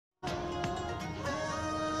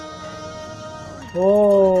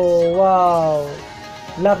Oh, wow.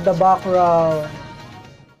 Love the background.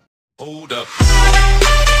 Hold up.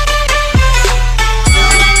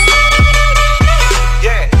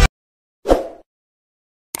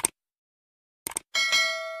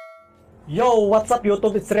 Yo, what's up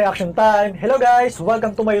YouTube? It's reaction time. Hello guys,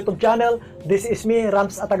 welcome to my YouTube channel. This is me,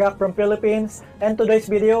 Rams Atagak from Philippines. And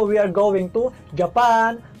today's video, we are going to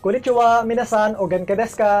Japan. Konnichiwa, minasan, o genka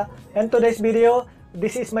desu ka? And today's video,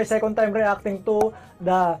 this is my second time reacting to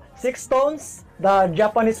the SixTONES, the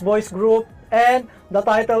Japanese voice group. And the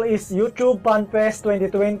title is YouTubeFanFest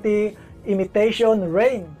 2020 Imitation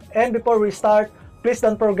Rain. And before we start, please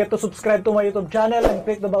don't forget to subscribe to my YouTube channel and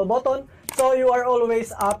click the bell button so you are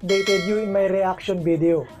always updated in my reaction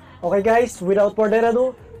video. Okay guys, without further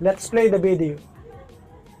ado, let's play the video.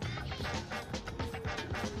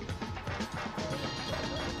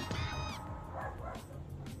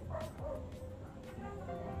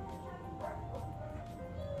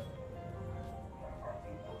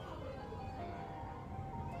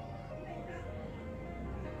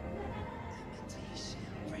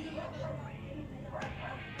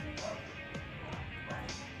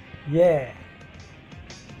 Yeah.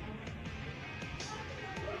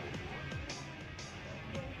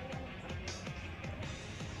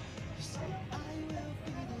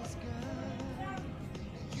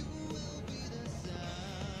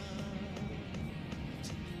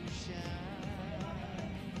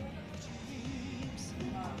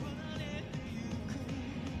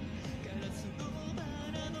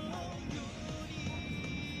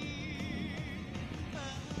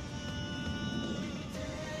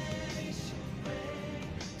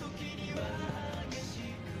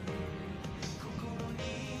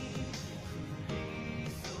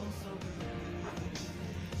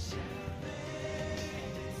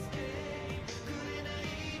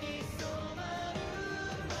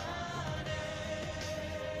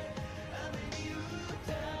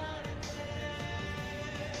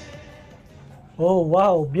 Oh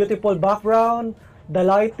wow, beautiful background, the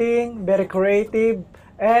lighting, very creative,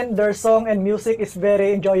 and their song and music is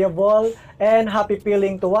very enjoyable and happy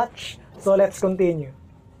feeling to watch. So let's continue.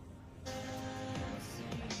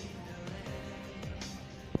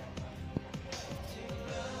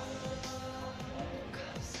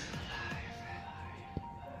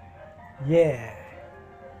 Yeah.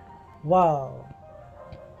 Wow.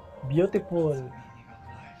 Beautiful.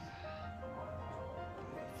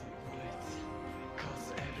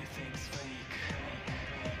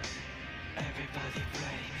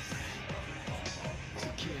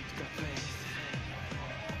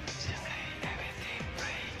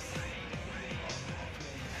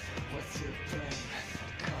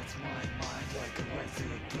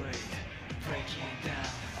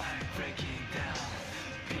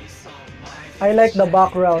 I like the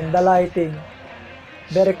background, the lighting.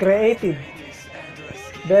 Very creative.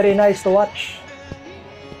 Very nice to watch.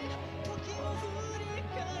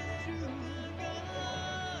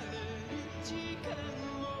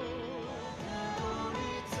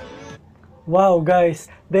 Wow guys,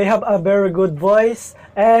 they have a very good voice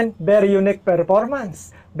and very unique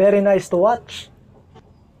performance. Very nice to watch.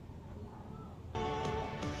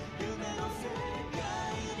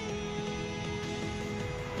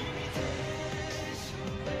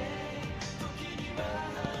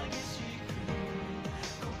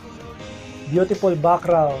 Beautiful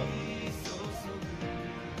background.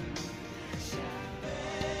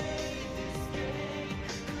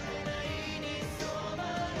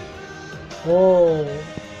 Oh.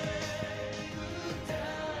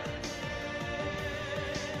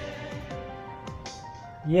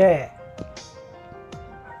 Yeah.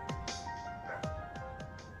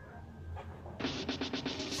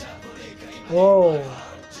 Oh.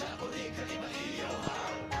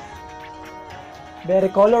 Very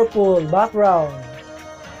colorful background.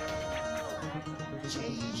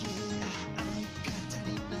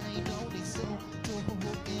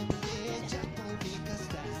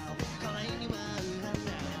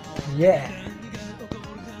 Yeah.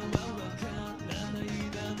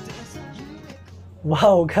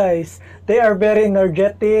 Wow guys, they are very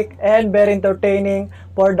energetic and very entertaining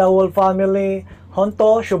for the whole family.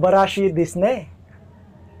 Honto Shubarashi Disney.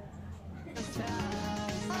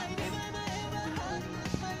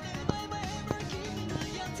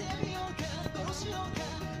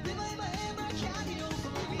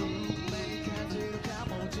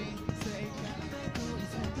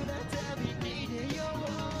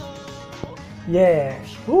 Yeah.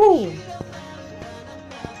 Woo.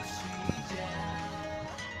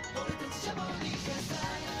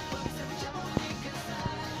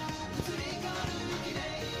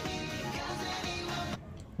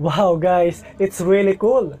 Wow guys, it's really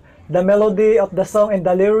cool. The melody of the song and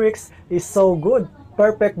the lyrics is so good.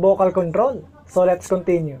 Perfect vocal control. So let's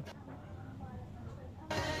continue.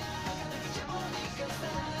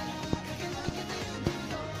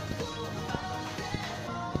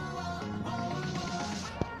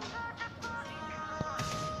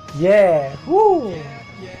 Yeah! Woo!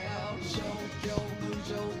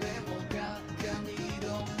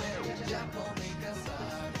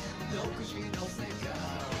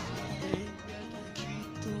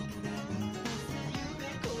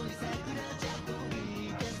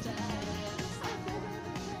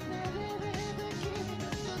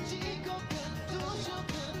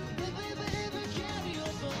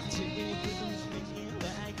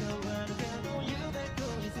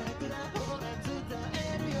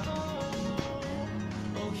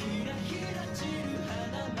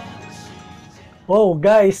 Oh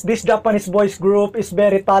guys, this Japanese boys group is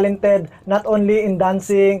very talented not only in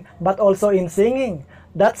dancing but also in singing.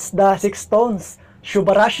 That's the SixTONES,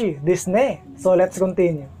 Shubarashi, Disney. So let's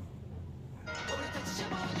continue.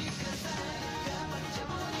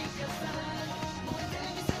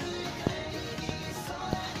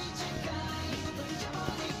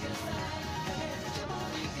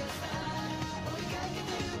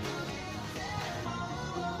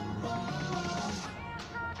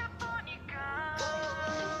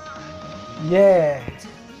 Yeah.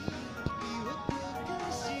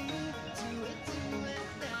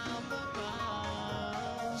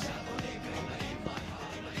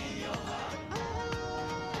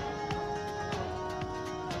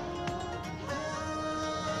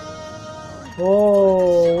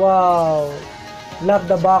 Oh, wow. Love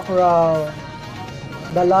the background.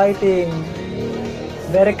 The lighting.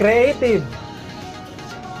 Very creative.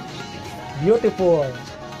 Beautiful.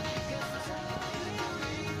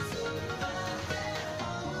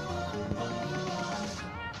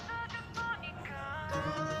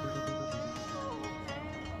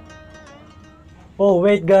 Oh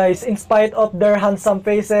wait guys, in spite of their handsome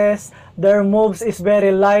faces, their moves is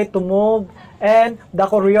very light to move and the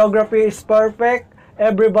choreography is perfect.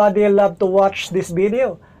 Everybody love to watch this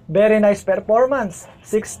video. Very nice performance,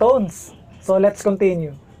 SixTONES. So let's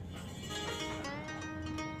continue.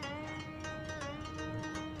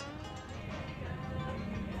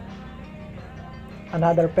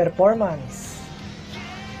 Another performance.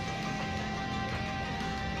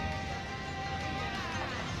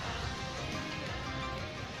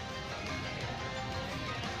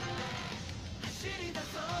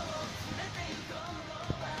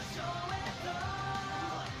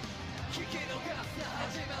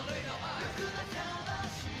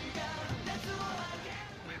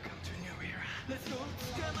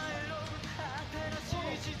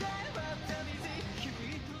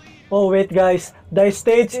 Oh wait guys, the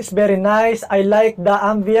stage is very nice. I like the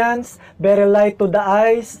ambience, very light to the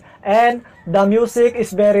eyes, and the music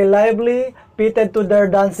is very lively, fitted to their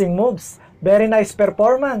dancing moves. Very nice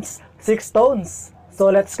performance, SixTONES. So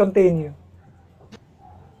let's continue.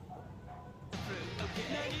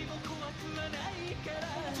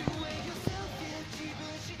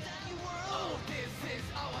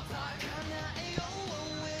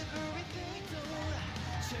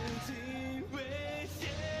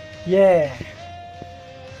 Yeah.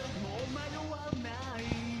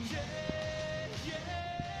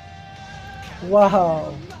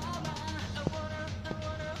 Wow.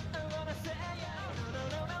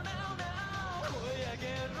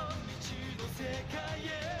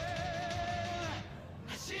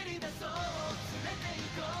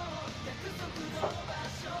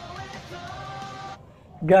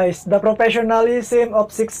 Guys, the professionalism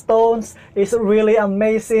of SixTONES is really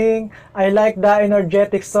amazing. I like the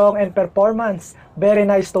energetic song and performance. Very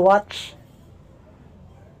nice to watch.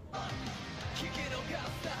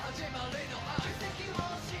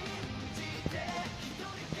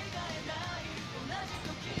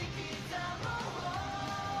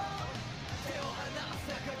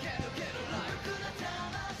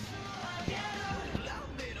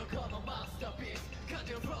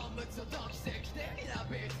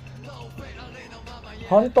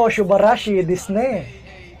 Honto Shubarashi, Disney.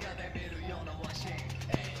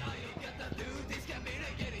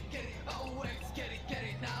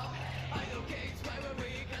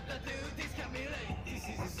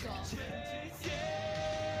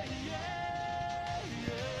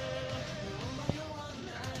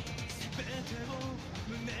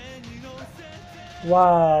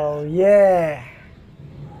 Wow, yeah.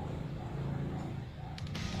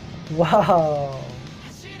 Wow.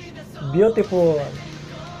 Beautiful.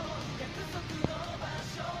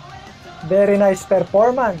 Very nice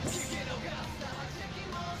performance.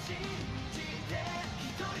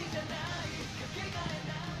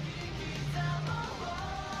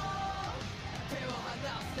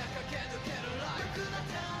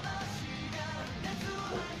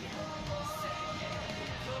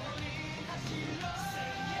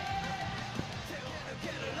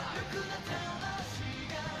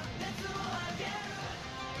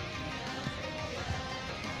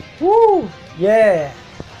 Woo! Yeah!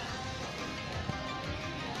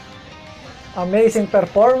 Amazing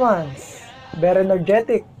performance. Very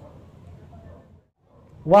energetic.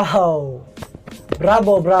 Wow!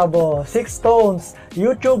 Bravo, bravo! SixTONES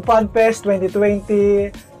YouTubeFanFest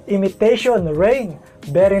 2020 ImitationRain.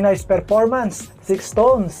 Very nice performance,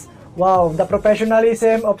 SixTONES. Wow, the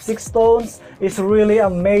professionalism of SixTONES is really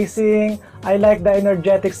amazing. I like the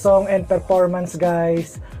energetic song and performance,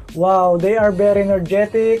 guys. Wow, they are very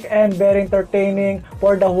energetic and very entertaining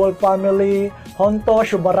for the whole family. Honto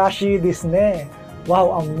Shubarashi Disney.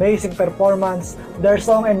 Wow, amazing performance. Their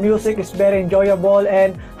song and music is very enjoyable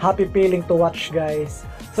and happy feeling to watch, guys.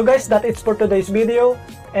 So guys, that's it for today's video.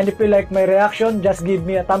 And if you like my reaction, just give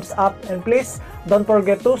me a thumbs up. And please, don't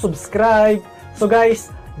forget to subscribe. So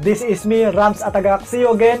guys, this is me, Rams Atagak. See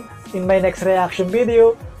you again in my next reaction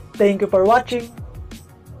video. Thank you for watching.